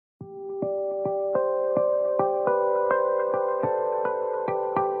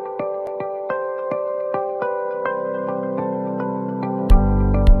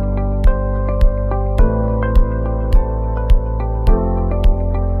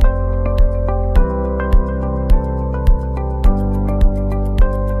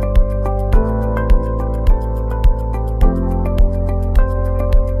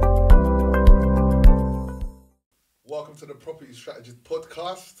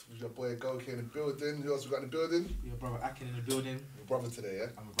Your boy Adegoke in the building. Who else we got in the building? Your brother Akin in the building. Your brother today, yeah?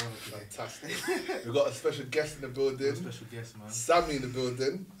 I'm a brother today. Fantastic. We've got a special guest in the building. Special guest, man. Sanmi in the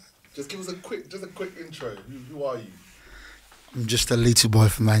building. Just give us a quick intro. Who are you? I'm just a little boy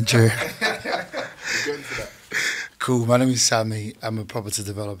from Nigeria. We'll get into that. Cool, my name is Sanmi. I'm a property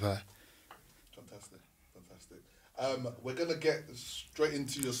developer. Fantastic. We're going to get straight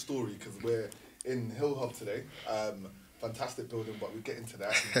into your story because we're in Rehoboth today. Fantastic building, but we'll get into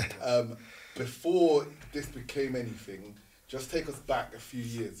that. Before this became anything, just take us back a few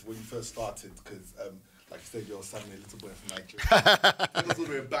years when you first started, because like you said, you're Sanmi, a little boy from Nigeria. Take us all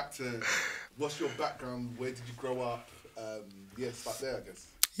the way back to what's your background, where did you grow up? Start there, I guess.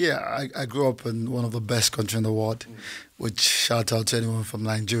 Yeah, I grew up in one of the best countries in the world, which shout out to anyone from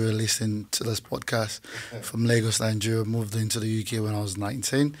Nigeria listening to this podcast. From Lagos, Nigeria, moved into the UK when I was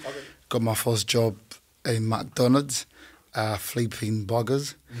 19. Okay. Got my first job in McDonald's. Flipping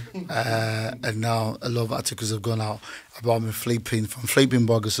burgers, and now a lot of articles have gone out about me from flipping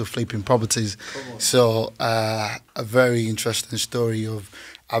burgers to flipping properties. So a very interesting story of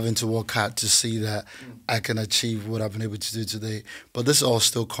having to work hard to see that I can achieve what I've been able to do today. But this all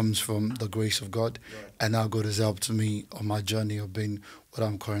still comes from the grace of God, and now God has helped me on my journey of being what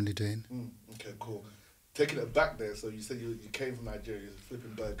I'm currently doing. Okay, cool. Taking it back there, so you said you came from Nigeria, you're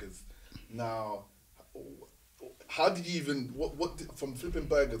flipping burgers. Now, how did you even, from flipping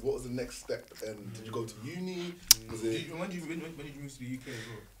burgers, what was the next step? And did you go to uni? Was it... When did you move to the UK as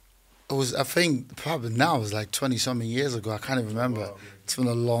well? It was, I think, probably now, it was like 20-something years ago. I can't even remember. Wow, It's been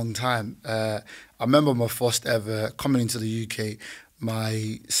a long time. I remember my first ever coming into the UK.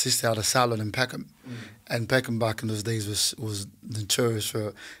 My sister had a salon in Peckham. And Peckham back in those days was notorious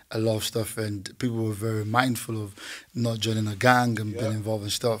for a lot of stuff, and people were very mindful of not joining a gang and being involved in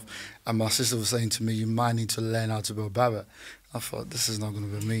stuff. And my sister was saying to me, you might need to learn how to be a barber. I thought, this is not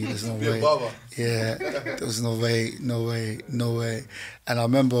going to be me. There's no way. A barber. Yeah, there was no way. And I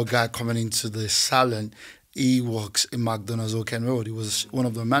remember a guy coming into the salon. He works in McDonald's Oaken Road. He was one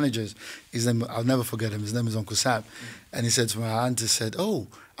of the managers. His name, I'll never forget him. His name is Uncle Sam. And he said to my auntie, said, oh,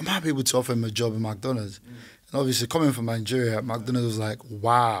 I might be able to offer him a job in McDonald's. And obviously, coming from Nigeria, McDonald's was like,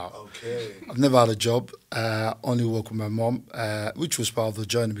 wow. Okay. I've never had a job. Only worked with my mom, which was part of the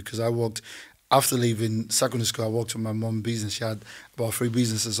journey because I worked, after leaving secondary school, I worked with my mom's business. She had about 3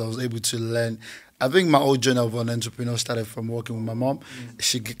 businesses. So I was able to learn. I think my whole journey of an entrepreneur started from working with my mom.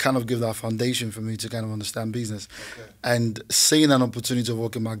 She kind of gave that foundation for me to kind of understand business. Okay. And seeing an opportunity to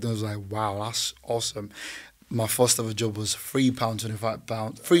work in McDonald's, was like, wow, that's awesome. My first ever job was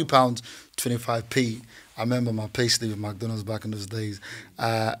 £3.25p. I remember my pay slip at McDonald's back in those days.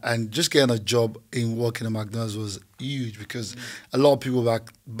 And just getting a job in working at McDonald's was huge because a lot of people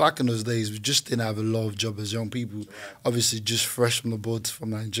back in those days, we just didn't have a lot of jobs as young people. Obviously, just fresh from the boat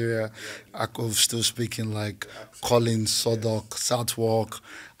from Nigeria. I was still speaking like Collins, Sodok, Southwark,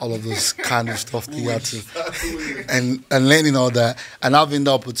 all of those kind of stuff that you had to, and learning all that. And having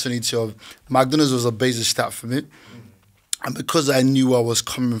the opportunity of, McDonald's was a basic start for me. And because I knew where I was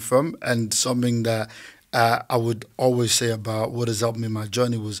coming from, and something that I would always say about what has helped me in my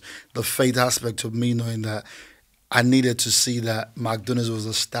journey was the faith aspect of me knowing that I needed to see that McDonald's was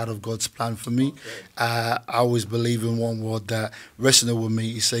the start of God's plan for me. I always believe in one word that resonated with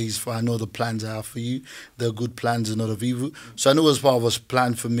me. He says, for I know the plans I have for you. They're good plans and not of evil. So I know it was part of His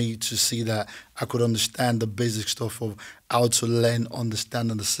plan for me to see that I could understand the basic stuff of how to learn,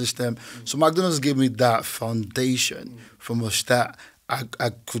 understanding the system. So McDonald's gave me that foundation from a start. I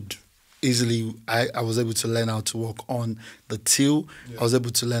could easily, I was able to learn how to work on the till. I was able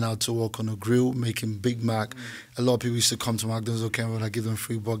to learn how to work on a grill, making Big Mac. A lot of people used to come to McDonald's, okay, when I give them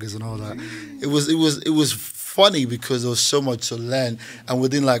free burgers and all that. It was funny because there was so much to learn. And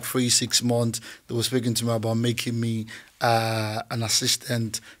within like 3-6 months, they were speaking to me about making me an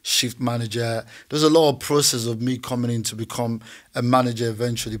assistant shift manager. There's a lot of process of me coming in to become a manager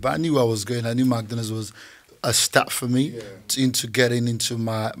eventually. But I knew where I was going. I knew McDonald's was a start for me into getting into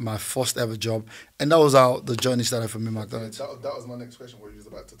my first ever job, and that was how the journey started for me in McDonald's. That was my next question, what you was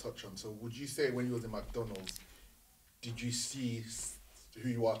about to touch on. So would you say when you was in McDonald's, did you see who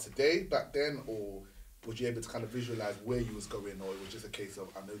you are today back then, or was you able to kind of visualize where you was going, or it was just a case of,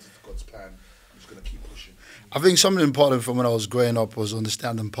 I know this is God's plan, I'm just going to keep pushing? I think something important from when I was growing up was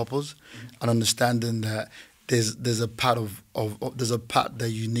understanding purpose and understanding that there's a part there's a part that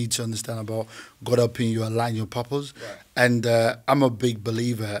you need to understand about God helping you align your purpose. And I'm a big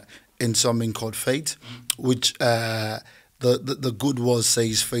believer in something called faith, which the good word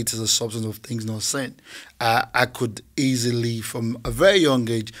says faith is a substance of things not seen. I could easily, from a very young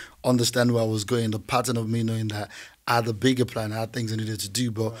age, understand where I was going, the pattern of me knowing that I had a bigger plan. I had things I needed to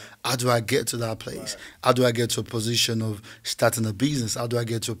do, but how do I get to that place? How do I get to a position of starting a business? How do I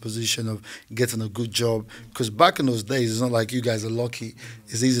get to a position of getting a good job? Because back in those days, it's not like you guys are lucky.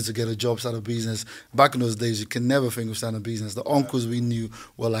 It's easy to get a job, start a business. Back in those days, you can never think of starting a business. The uncles we knew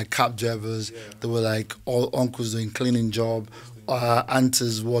were like cab drivers. They were like all uncles doing cleaning job.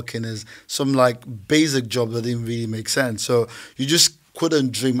 Aunties working as some like basic job that didn't really make sense. So you just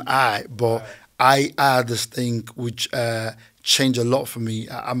couldn't dream high. But I had this thing which changed a lot for me.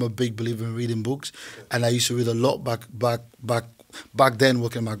 I'm a big believer in reading books, and I used to read a lot back then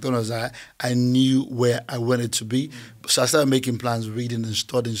working at McDonald's. I knew where I wanted to be. So I started making plans, reading and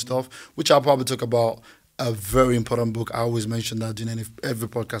studying stuff, which I'll probably talk about. A very important book. I always mention that in every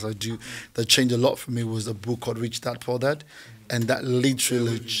podcast I do. That changed a lot for me was a book called Rich Dad Poor Dad, and that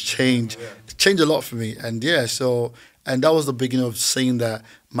literally changed a lot for me. And and that was the beginning of saying that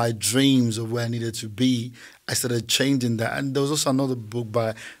my dreams of where I needed to be, I started changing that. And there was also another book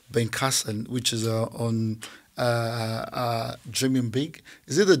by Ben Carson, which is on dreaming big.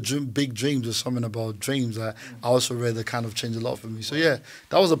 Is it big dreams or something about dreams? I also read that kind of changed a lot for me. So yeah,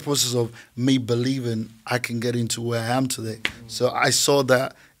 that was a process of me believing I can get into where I am today. So I saw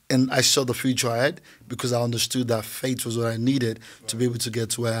that, and I saw the future ahead because I understood that faith was what I needed to be able to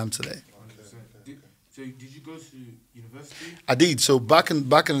get to where I am today. So did you go to university? I did. So back in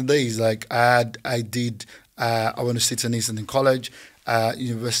the days, like I went to State Eastern in college.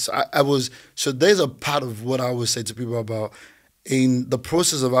 University. So there's a part of what I always say to people about in the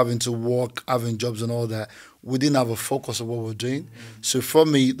process of having to work, having jobs and all that, we didn't have a focus of what we're doing. So for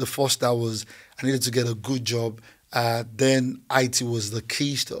me, the first step was I needed to get a good job. Then IT was the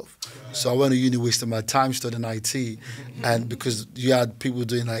key stuff. So I went to uni wasting my time studying IT, and because you had people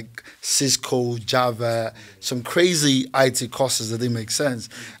doing like Cisco, Java, some crazy IT courses that didn't make sense.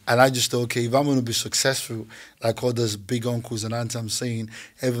 And I just thought, okay, if I'm going to be successful, like all those big uncles and aunts I'm saying,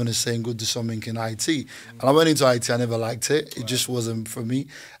 everyone is saying go do something in IT. And I went into IT, I never liked it. It just wasn't for me.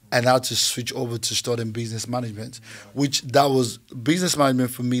 And I had to switch over to studying business management, which that was business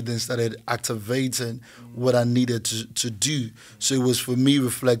management for me then started activating what I needed to do. So it was for me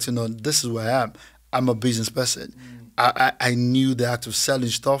reflecting on this is where I am. I'm a business person. I knew the act of selling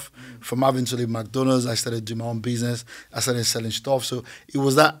stuff. From having to leave McDonald's, I started doing my own business. I started selling stuff. So it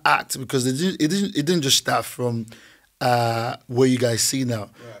was that act because it didn't just start from where you guys see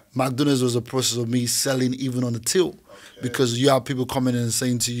now. McDonald's was a process of me selling even on the till. Because you have people coming in and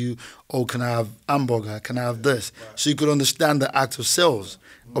saying to you, oh, can I have hamburger? Can I have this? So you could understand the act of sales,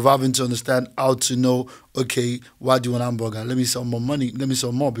 of having to understand how to know, okay, why do you want hamburger? Let me sell more money. Let me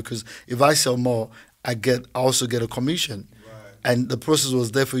sell more. Because if I sell more, I also get a commission. And the process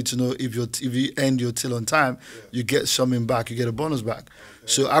was there for you to know if you end your till on time, you get something back, you get a bonus back.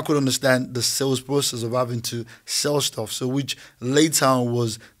 So I could understand the sales process of having to sell stuff. So which later on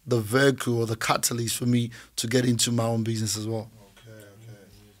was the vehicle or the catalyst for me to get into my own business as well. Okay.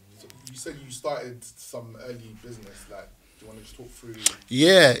 So you said you started some early business. Like, do you want to just talk through?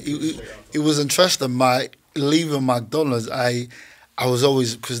 Yeah, it was interesting. My leaving McDonald's, I was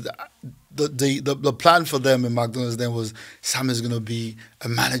always because. The plan for them in McDonald's then was Sam is going to be a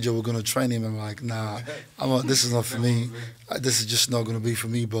manager, we're going to train him. I'm like, nah, this is not for me. This is just not going to be for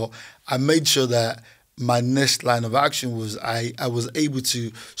me. But I made sure that my next line of action was I was able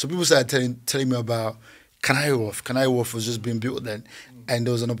to, so people started telling me about Canary Wharf. Canary Wharf was just being built then. And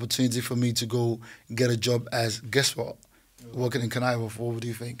there was an opportunity for me to go get a job as, guess what, working in Canary Wharf. What would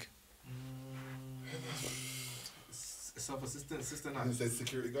you think? Assistant. You said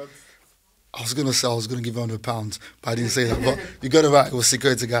security guard? I was gonna say I was gonna give £100, but I didn't say that. But you got it right. It was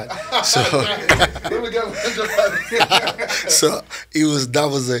security guard. So, so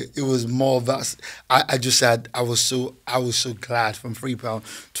it was more of that. I just said I was so glad from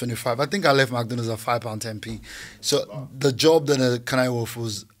 £3.25. I think I left McDonald's at £5.10p. So the job then at Canary Wharf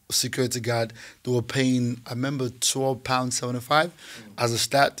was security guard. They were paying, I remember, £12.75 as a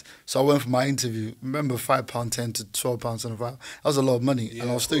start. So I went for my interview. Remember, £5.10 to £12.75. That was a lot of money,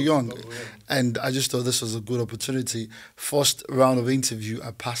 and I was still young. And I just thought this was a good opportunity. First round of interview,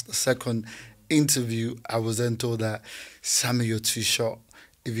 I passed. The second interview, I was then told that, Sammy, you're too short.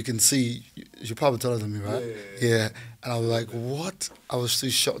 If you can see, you're probably taller than me, right? Yeah. And I was like, what? I was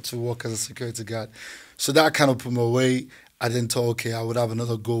too short to work as a security guard. So that kind of put me away. I then thought, okay, I would have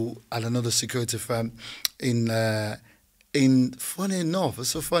another go at another security firm in funny enough, it's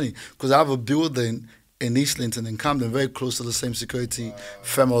so funny, because I have a building in Islington in Camden, very close to the same security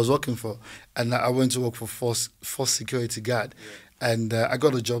firm I was working for. And I went to work for Force Security Guard. And I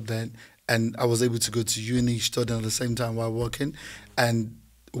got a job then, and I was able to go to uni, studying at the same time while working. And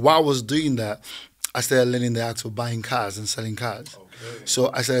while I was doing that, I started learning the act of buying cars and selling cars. Okay.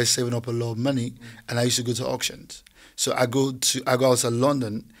 So I started saving up a lot of money, and I used to go to auctions. So I go outside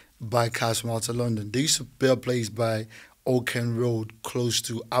London, buy cars from outside London. They used to build a place by Oaken Road, close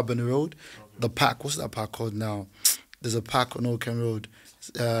to Albany Road. Okay. The park, what's that park called now? There's a park on Oaken Road.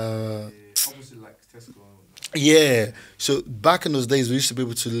 Opposite like Tesco. Yeah. So back in those days, we used to be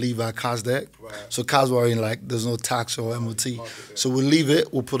able to leave our cars there. Right. So cars were in like, there's no tax or MOT. So we'll leave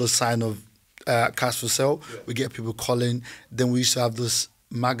it, we'll put a sign of cars for sale. Yeah. We get people calling. Then we used to have this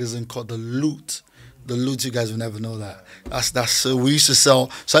magazine called The Loot. The Loot, you guys will never know that. That's so we used to sell.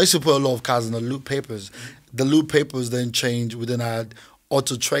 So I used to put a lot of cars in the Loot papers. The Loot papers then changed. We then had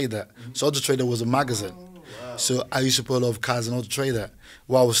Auto Trader. So Auto Trader was a magazine. Wow. So I used to put a lot of cars in Auto Trader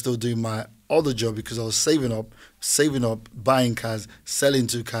while I was still doing my other job because I was saving up, buying cars, selling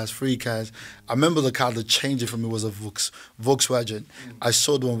 2 cars, 3 cars. I remember the car that changed it for me was a Volkswagen. I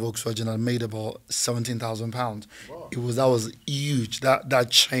sold one Volkswagen and I made about £17,000. Wow. That was huge. That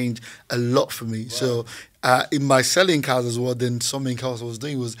changed a lot for me. Wow. So in my selling cars as well, then something else I was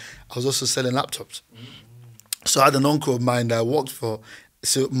doing was I was also selling laptops. So I had an uncle of mine that I worked for.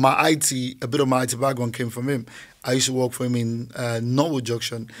 So a bit of my IT background came from him. I used to work for him in Norwood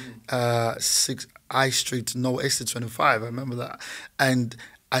Junction, 6 I Street, Norwood Estate 25. I remember that, and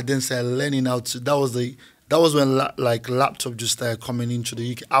I then started learning how to. That was when laptop just started coming into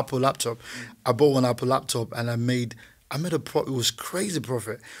the UK. Apple laptop. I bought one Apple laptop and I made a profit. It was crazy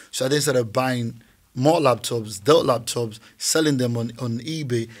profit. So I then started buying more laptops, Dell laptops, selling them on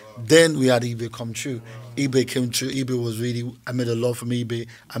eBay. Wow. Then we had eBay come true. Wow. eBay came true. eBay was really, I made a lot from eBay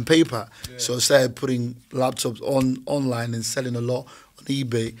and paper. Yeah. So I started putting laptops online and selling a lot on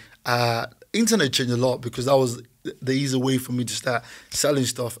eBay. Internet changed a lot because that was the easy way for me to start selling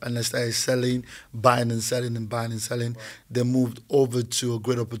stuff, and I started selling, buying and selling and buying and selling. Wow. Then moved over to a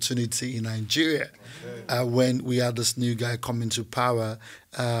great opportunity in Nigeria. Okay. When we had this new guy come into power,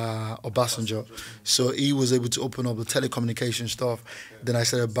 Obasanjo. So he was able to open up the telecommunication stuff. Okay. Then I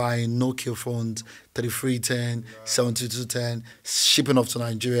started buying Nokia phones, 3310, 7210, shipping off to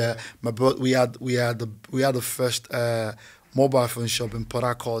Nigeria. My bro, we had the first mobile phone shop in Port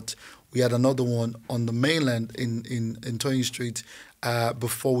Harcourt. We had another one on the mainland in Tony Street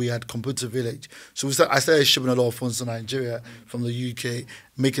before we had Computer Village. So I started shipping a lot of phones to Nigeria from the UK,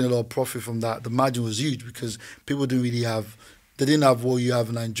 making a lot of profit from that. The margin was huge because people didn't have what you have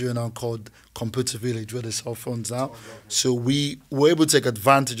in Nigeria now called Computer Village, where they sell phones now. So we were able to take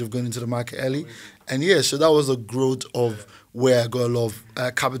advantage of going into the market early. And yeah, so that was the growth of where I got a lot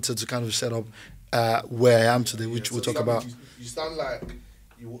of capital to kind of set up where I am today, which we'll talk about. You sound like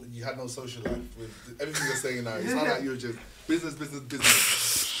you had no social life. With everything you're saying now, you sound like you were just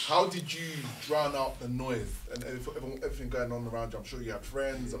business. How did you drown out the noise and everything going on around you? I'm sure you had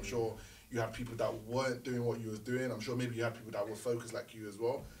friends. I'm sure you had people that weren't doing what you was doing. I'm sure maybe you had people that were focused like you as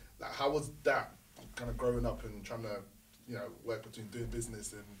well. Like, how was that kind of growing up and trying to, work between doing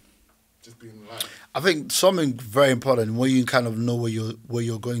business and just being alive? I think something very important when you kind of know where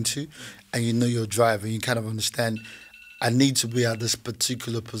you're going to, and you know your drive, and you kind of understand, I need to be at this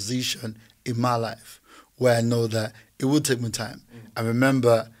particular position in my life where I know that it will take me time. I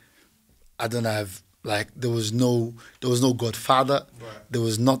remember there was no godfather, right. There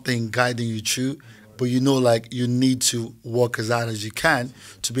was nothing guiding you through, but you need to work as hard as you can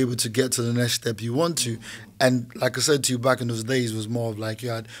to be able to get to the next step you want to. And like I said to you, back in those days, it was more of like you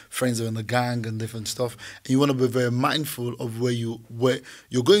had friends that were in the gang and different stuff, and you want to be very mindful of where you're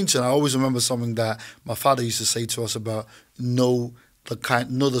going to. And I always remember something that my father used to say to us about know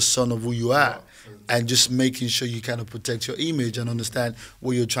the son of who you are, and just making sure you kind of protect your image and understand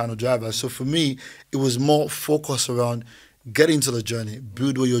what you're trying to drive at. So for me, it was more focused around get into the journey,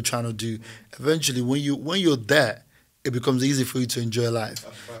 build what you're trying to do. Eventually, when you're there, it becomes easy for you to enjoy life.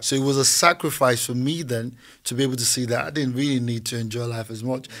 So it was a sacrifice for me then to be able to see that I didn't really need to enjoy life as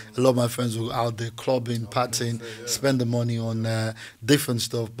much. A lot of my friends were out there clubbing, partying, spend the money on different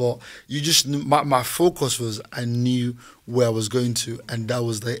stuff. But my focus was I knew where I was going to, and that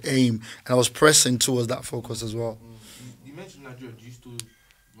was the aim. And I was pressing towards that focus as well. You mentioned Nigeria. Do you still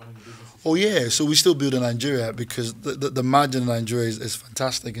run a business? Oh yeah, so we still build in Nigeria because the margin in Nigeria is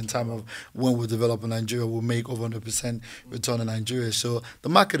fantastic in terms of when we develop in Nigeria, we'll make over 100% return in Nigeria. So the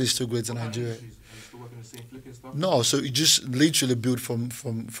market is still great in Nigeria. Are you still working the same flicking stuff? No, so you just literally build from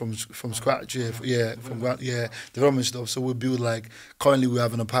scratch, development stuff. So we build currently we're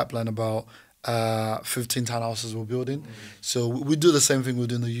having a pipeline about 15 townhouses we're building. So we do the same thing we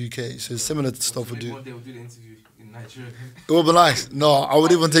do in the UK. So similar to stuff we do. One day we'll do the interview in Nigeria. It would be nice. No, I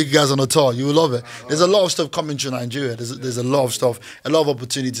would even take you guys on a tour. You will love it. There's a lot of stuff coming to Nigeria. There's a lot of stuff, a lot of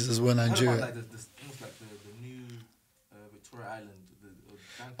opportunities as well in Nigeria.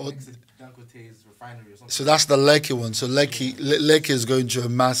 Dangote's refinery or something. So that's the Lekki one. So Lekki is going to a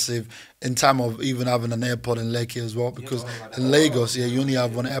massive, in time of even having an airport in Lekki as well, because in Lagos, you only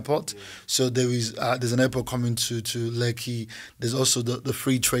have one airport. So there's an airport coming to Lekki. There's also the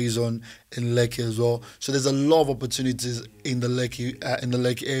free trade zone in Lekki as well. So there's a lot of opportunities in the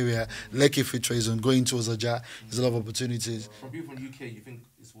Lekki area. Lekki free trade zone going towards Ajah. There's a lot of opportunities. From people from the UK, you think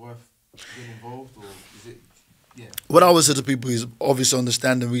it's worth getting involved, or is it? Yeah. What I always say to people is obviously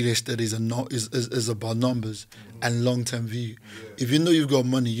understanding real estate is about numbers and long-term view. If you know you've got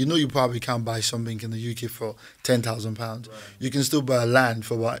money, you know you probably can't buy something in the UK for £10,000. You can still buy a land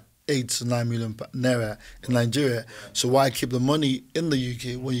for about 8 to 9 million naira in Nigeria. So why keep the money in the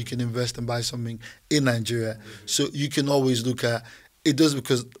UK when you can invest and buy something in Nigeria? So you can always look at it. Does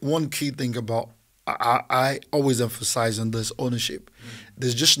because one key thing about I always emphasize on this ownership.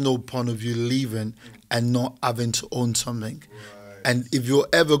 There's just no point of you leaving and not having to own something. And if you're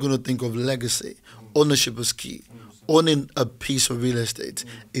ever going to think of legacy, ownership is key. Owning a piece of real estate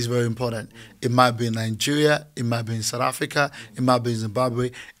is very important. It might be in Nigeria, it might be in South Africa, it might be in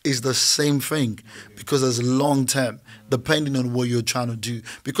Zimbabwe. It's the same thing because it's long term, depending on what you're trying to do.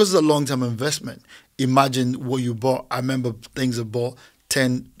 Because it's a long term investment, imagine what you bought. I remember things I bought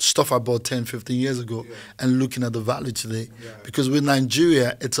stuff I bought 10, 15 years ago and looking at the value today. Because with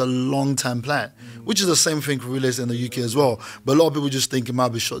Nigeria, it's a long-term plan, which is the same thing for real estate in the UK as well. But a lot of people just think it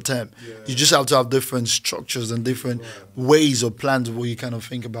might be short-term. You just have to have different structures and different ways or plans of what you kind of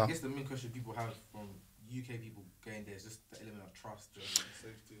think about. I guess the main question people have from UK people going there is just the element of trust.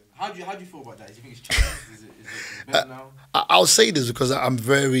 How do you feel about that? Do you think it's changed? Is it better now? I'll say this because I'm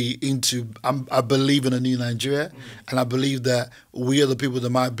very I believe in a new Nigeria, and I believe that we are the people that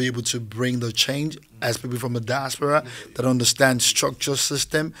might be able to bring the change as people from the diaspora that understand structure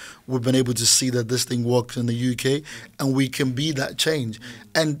system. We've been able to see that this thing works in the UK, and we can be that change.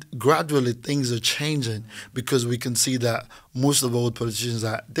 And gradually things are changing because we can see that most of the old politicians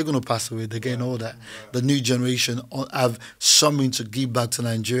they're going to pass away. They're getting older. The new generation have something to give back to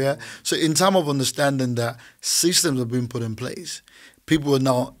Nigeria. So in terms of understanding that systems are being put in place, people are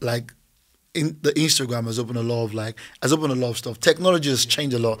now like, the Instagram has opened a lot of stuff. Technology has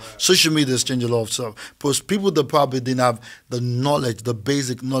changed a lot. Social media has changed a lot of stuff. Because people that probably didn't have the knowledge, the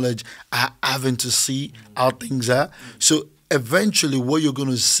basic knowledge, are having to see how things are. So eventually what you're going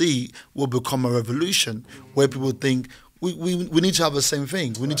to see will become a revolution where people think, we need to have the same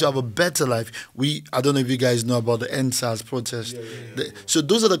thing. We need to have a better life. I don't know if you guys know about the NSAS protest. So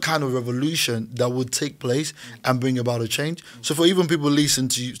those are the kind of revolution that would take place and bring about a change. So for even people listening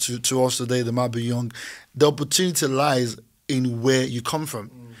to us today that might be young, the opportunity lies in where you come from.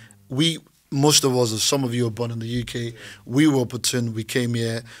 Most of us, or some of you are born in the UK, we were opportune, we came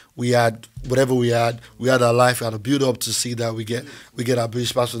here, we had whatever we had our life, we had to build up to see that we get our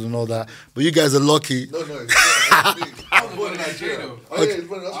British passport and all that. But you guys are lucky. No, I was born in Nigeria. Oh yeah, he's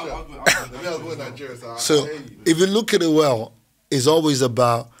born in Austria. I was born in Nigeria, so if you look at it well, it's always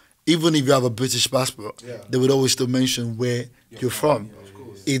about, even if you have a British passport, they would always still mention where you're from.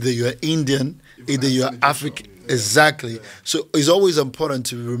 Either you're Indian, either you're African. Exactly. So it's always important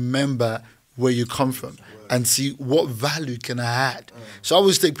to remember where you come from and see what value can I add. So I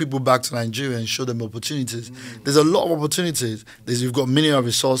always take people back to Nigeria and show them opportunities. There's a lot of opportunities. You've got mineral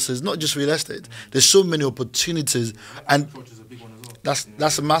resources, not just real estate. There's so many opportunities, and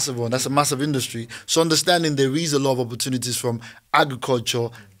that's a massive one. That's a massive industry. So understanding there is a lot of opportunities from agriculture,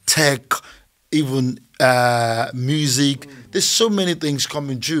 tech, even music. There's so many things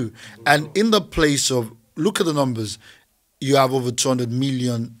coming through. And in the place of, look at the numbers, you have over 200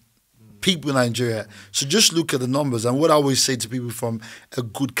 million people in Nigeria. So just look at the numbers. And what I always say to people from a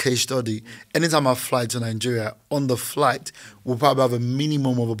good case study, anytime I fly to Nigeria, on the flight, we'll probably have a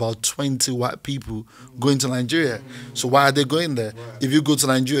minimum of about 20 white people going to Nigeria. So why are they going there? If you go to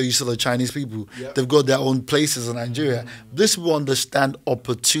Nigeria, you see the Chinese people. They've got their own places in Nigeria. This will understand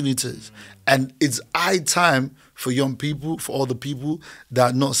opportunities. And it's high time for young people, for all the people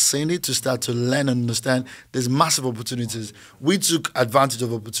that are not seeing it, to start to learn and understand there's massive opportunities. We took advantage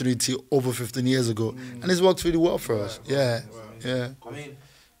of opportunity over 15 years ago, and it's worked really well for us. Yeah. I mean,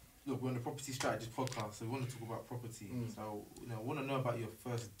 look, we're on the Property Strategist Podcast, so we want to talk about property. So, I want to know about your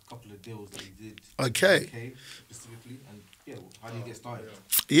first couple of deals that you did. Okay. Specifically, and how did you get started?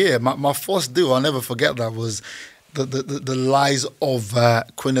 Yeah, my first deal, I'll never forget that, was the lies of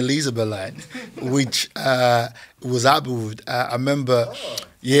Queen Elizabeth line, which was Aberwood. I remember,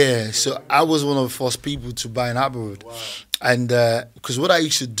 so I was one of the first people to buy in Aberwood. And because what I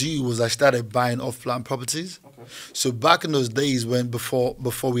used to do was I started buying off-plan properties. So back in those days when before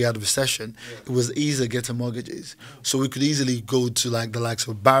we had a recession, it was easier getting mortgages. So we could easily go to like the likes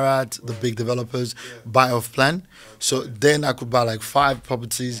of Barrett, the big developers, buy off plan. So then I could buy like 5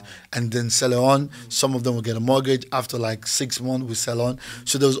 properties and then sell it on. Some of them would get a mortgage. After like 6 months, we sell on.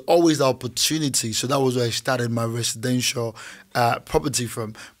 So there was always the opportunity. So that was where I started my residential property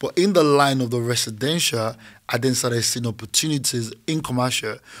from. But in the line of the residential, I then started seeing opportunities in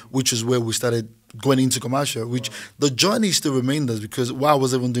commercial, which is where we started going into commercial, which the journey still remained us, because while I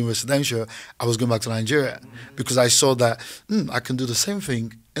was even doing residential, I was going back to Nigeria because I saw that I can do the same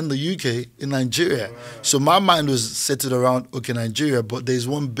thing in the UK, in Nigeria. So my mind was centered around, okay, Nigeria, but there's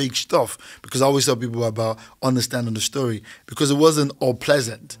one big stuff, because I always tell people about understanding the story, because it wasn't all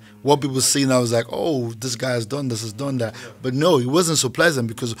pleasant. What people see now is like, oh, this guy has done this, has done that. But no, it wasn't so pleasant,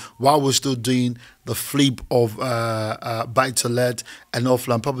 because while we're still doing the flip of buy-to-let and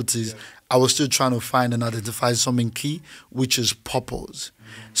offline properties, I was still trying to find and identify something key, which is purpose.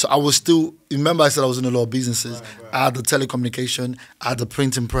 So I was still, remember I said I was in a lot of businesses. I had the telecommunication, I had the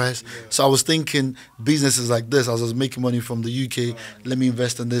printing press. So I was thinking businesses like this. I was making money from the UK. Let me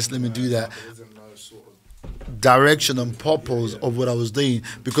invest in this, let me do that. Direction and purpose of what I was doing,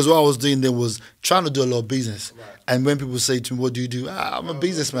 because what I was doing there was trying to do a lot of business. And when people say to me, what do you do? I'm a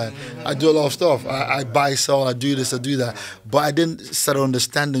businessman. I do a lot of stuff. I buy, sell, I do this, I do that. But I didn't start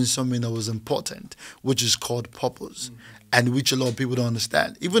understanding something that was important, which is called purpose, and which a lot of people don't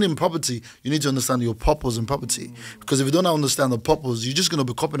understand. Even in property, you need to understand your purpose in property. Because if you don't understand the purpose, you're just going to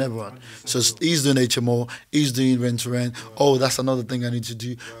be copying everyone. So he's doing HMO, he's doing rent-to-rent. Oh, that's another thing I need to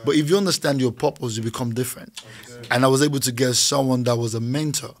do. But if you understand your purpose, you become different. And I was able to get someone that was a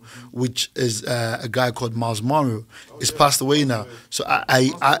mentor, which is a guy called Miles Monroe. He's passed away now. So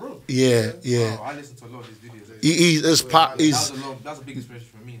yeah. Oh, I listened to a lot of his videos. That's a big inspiration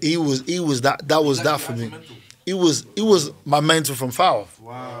for me. He was that for me. It was my mentor from Foul.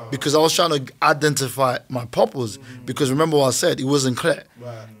 Wow. Because I was trying to identify my purpose. Because remember what I said, it wasn't clear.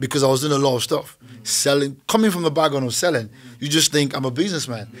 Because I was doing a lot of stuff. Selling, coming from the background of selling, you just think I'm a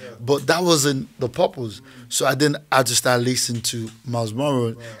businessman. But that wasn't the purpose. So I then had to start listening to Miles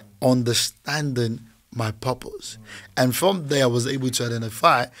Monroe, understanding my purpose. And from there I was able to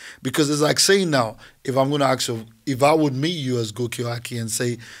identify, because it's like saying now, if I'm going to ask you, if I would meet you as Goke or Aki and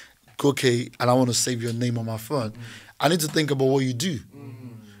say, Goke, and I want to save your name on my phone, I need to think about what you do.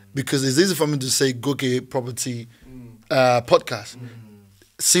 Because it's easy for me to say Goke Property Podcast.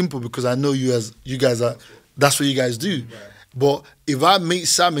 Simple, because I know you guys are, that's what you guys do. But if I meet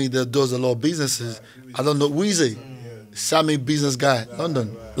Sammy that does a lot of businesses, I don't know, who is he? Sammy, business guy,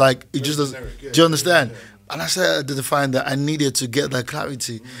 London. Like, it just does, do you understand? And I started identifying that I needed to get that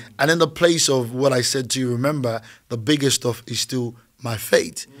clarity. And in the place of what I said to you, remember, the biggest stuff is still my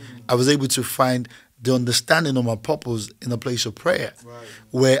faith. I was able to find the understanding of my purpose in a place of prayer,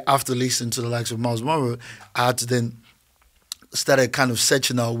 where after listening to the likes of Miles Monroe, I had to then started kind of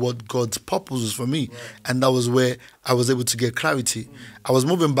searching out what God's purpose was for me. And that was where I was able to get clarity. I was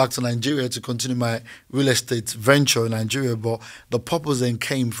moving back to Nigeria to continue my real estate venture in Nigeria, but the purpose then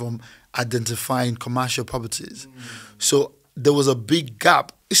came from identifying commercial properties. So there was a big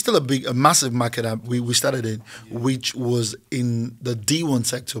gap. It's still a massive market that we started in, which was in the D1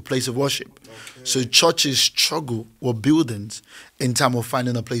 sector, place of worship. So churches struggle with buildings in terms of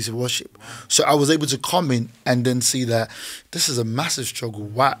finding a place of worship. So I was able to come in and then see that this is a massive struggle.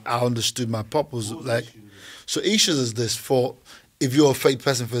 Why I understood my purpose. So issues is this: for if you're a faith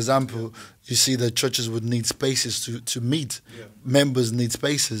person, for example, you see that churches would need spaces to meet. Members need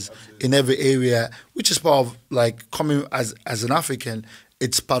spaces in every area, which is part of, like, coming as an African,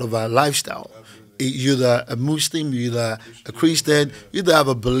 it's part of our lifestyle. You're either a Muslim, you're either a Christian, you either have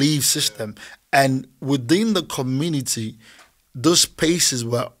a belief system. And within the community, those spaces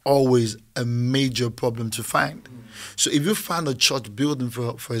were always a major problem to find. So if you find a church building,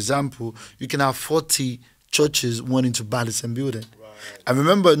 for example, you can have 40 churches wanting to buy the same building. And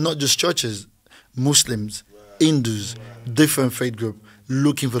remember, not just churches, Muslims, Hindus, different faith group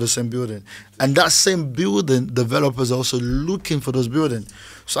looking for the same building. And that same building, developers are also looking for those buildings.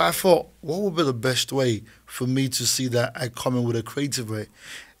 So I thought, what would be the best way for me to see that I come in with a creative way?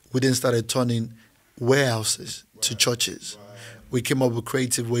 We then started turning warehouses to churches. We came up with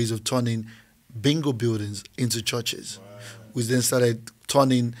creative ways of turning bingo buildings into churches. We then started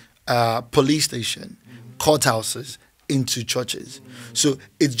turning police station, courthouses into churches. So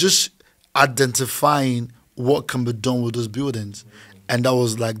it's just identifying what can be done with those buildings. And that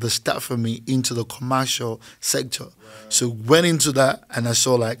was like the start for me into the commercial sector. So went into that and I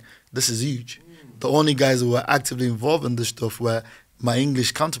saw, like, this is huge. The only guys who were actively involved in this stuff were my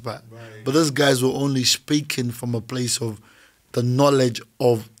English counterpart. Right. But those guys were only speaking from a place of the knowledge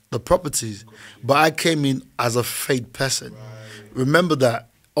of the properties. But I came in as a faith person. Right. Remember that,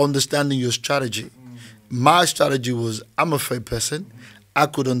 understanding your strategy. My strategy was, I'm a faith person. I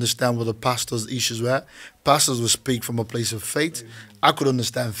could understand what the pastor's issues were. Pastors would speak from a place of faith. I could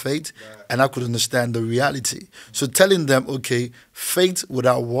understand faith, and I could understand the reality. So telling them, okay, faith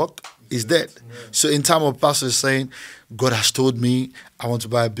without work is dead. So in time of pastors saying, God has told me I want to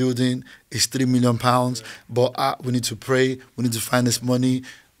buy a building, it's £3 million, but we need to pray, we need to find this money.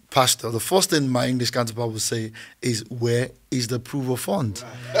 Pastor, the first thing my English counterpart would say is, where is the proof of fund?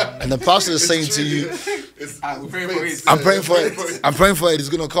 And the pastor is saying to you, I'm praying for it. I'm praying for it. I'm praying for it. It's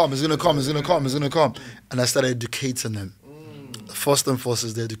going to come. It's going to come. It's going to come. It's going to come. And I started educating them. First and foremost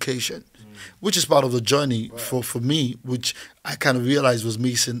is the education, which is part of the journey for me, which I kind of realized was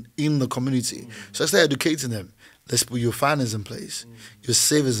missing in the community. So I started educating them. Let's put your finance in place, your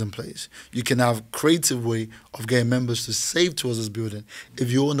savings in place. You can have creative way of getting members to save towards this building.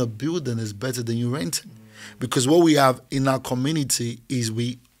 If you own a building, it's better than you renting. Because what we have in our community is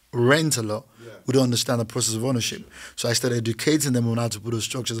we rent a lot. We don't understand the process of ownership. So I started educating them on how to put those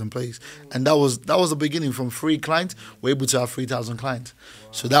structures in place. And that was the beginning. From 3 clients, we're able to have 3,000 clients. Wow.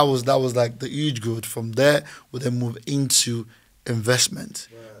 So that was like the huge growth. From there, we then moved into investment,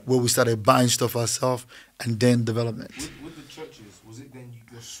 where we started buying stuff ourselves and then development. With the churches, was it then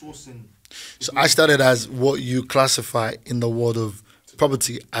you're sourcing? So I started as what you classify in the world of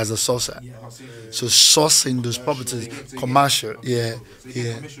property as a sourcer. So sourcing those properties, commercial,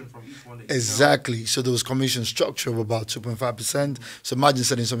 commission from each one that exactly. So there was commission structure of about 2.5%. So imagine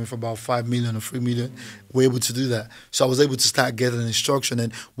selling something for about 5 million or 3 million. We're able to do that. So I was able to start getting instruction.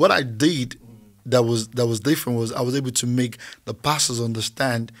 And what I did that was different was I was able to make the pastors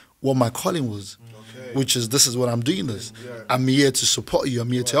understand what my calling was. Which is, this is what I'm doing this. I'm here to support you.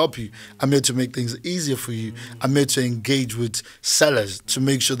 I'm here to help you. I'm here to make things easier for you. I'm here to engage with sellers to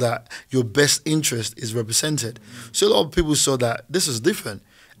make sure that your best interest is represented. So a lot of people saw that this is different.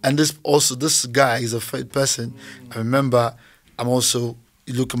 And this guy is a faith person. I remember, you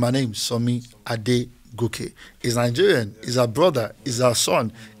look at my name, Sanmi Adegoke. He's Nigerian. He's our brother. He's our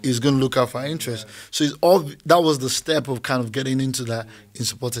son. He's going to look out for our interests. So that was the step of kind of getting into that in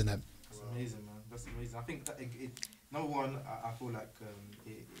supporting them. I think that number one, I feel like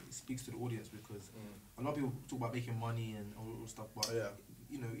it speaks to the audience, because a lot of people talk about making money and all stuff, but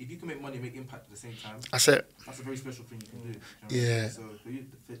you know, if you can make money and make impact at the same time, that's a very special thing you can do. You know so you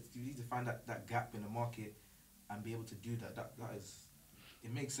need to find that gap in the market and be able to do that. That is,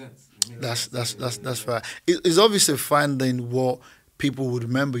 it makes sense. That's right. It's obviously finding what people would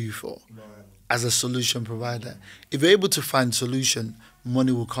remember you for as a solution provider. If you're able to find solution,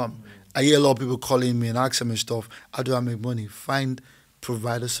 money will come. I hear a lot of people calling me and asking me stuff, how do I make money?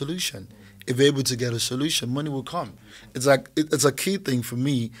 Provide a solution. If you're able to get a solution, money will come. It's like, it's a key thing for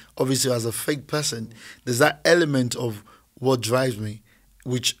me, obviously as a faith person. There's that element of what drives me,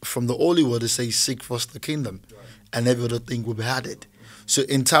 which from the Holy Word, they say, seek first the kingdom, and every other thing will be added. So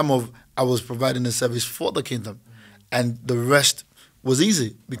in time of, I was providing a service for the kingdom, and the rest was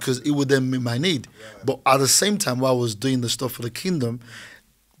easy because it would then meet my need. But at the same time, while I was doing the stuff for the kingdom,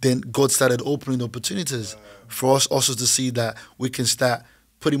 then God started opening opportunities for us also to see that we can start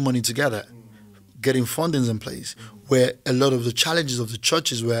putting money together, getting fundings in place, where a lot of the challenges of the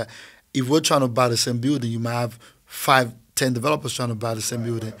churches where if we're trying to buy the same building, you might have 5, 10 developers trying to buy the same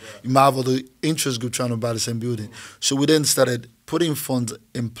building. You might have other interest group trying to buy the same building. So we then started putting funds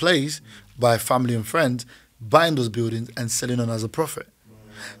in place by family and friends, buying those buildings and selling them as a profit.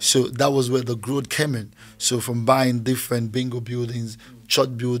 So that was where the growth came in. So from buying different bingo buildings,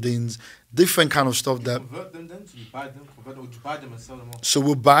 church buildings, different kind of stuff that... Convert them then? So you buy them, convert them, or you buy them and sell them off? So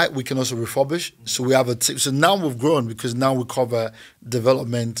we buy, we can also refurbish. So we have a tip. So now we've grown because now we cover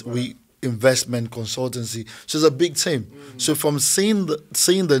development, investment, consultancy. So it's a big team. So from seeing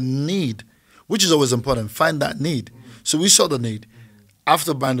the need, which is always important, find that need. So we saw the need.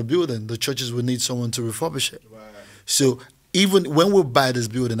 After buying the building, the churches will need someone to refurbish it. So even when we buy this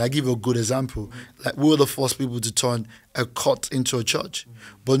building, I give you a good example. Like we were the first people to turn a court into a church,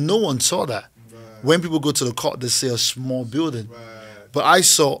 but no one saw that. When people go to the court, they see a small building, but I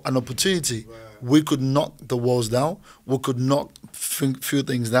saw an opportunity. We could knock the walls down, we could knock few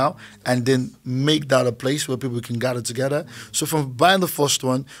things down, and then make that a place where people can gather together. So from buying the first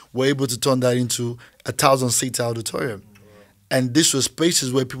one, we're able to turn that into a 1,000-seat auditorium, and this was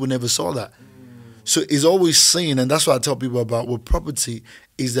spaces where people never saw that. So it's always seen, and that's what I tell people about with property,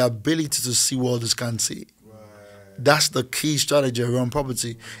 is the ability to see what others can't see. That's the key strategy around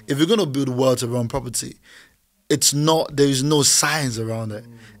property. If you're going to build wealth around property, it's not, there is no science around it.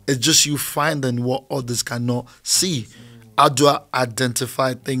 It's just you finding what others cannot see. How do I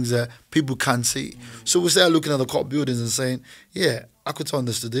identify things that people can't see? So we start looking at the court buildings and saying, yeah, I could turn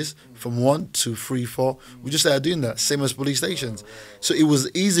this to this, from 1, 2, 3, 4. We just started doing that, same as police stations. So it was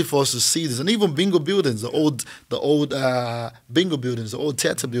easy for us to see this. And even bingo buildings, the old bingo buildings, the old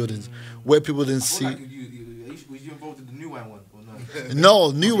theatre buildings, where people didn't see. Like was you involved in the New Wine one or no?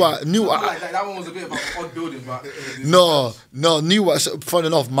 No, New Wine. That one was a bit of an odd building, but No, New Wine. So, funny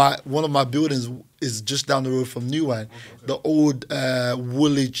enough, one of my buildings is just down the road from New Wine. Okay. The old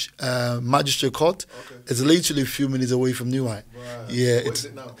Woolwich Magistrate Court. Okay. It's literally a few minutes away from New Wine. Right. Yeah, what is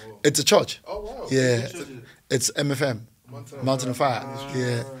it now? It's a church. Oh wow. Yeah, it's MFM. Mountain of Fire.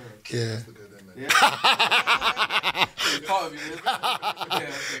 Yeah. Yeah. Part of you,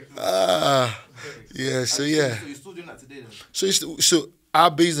 yeah. So yeah. So you're still doing that today then? So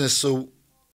our business. So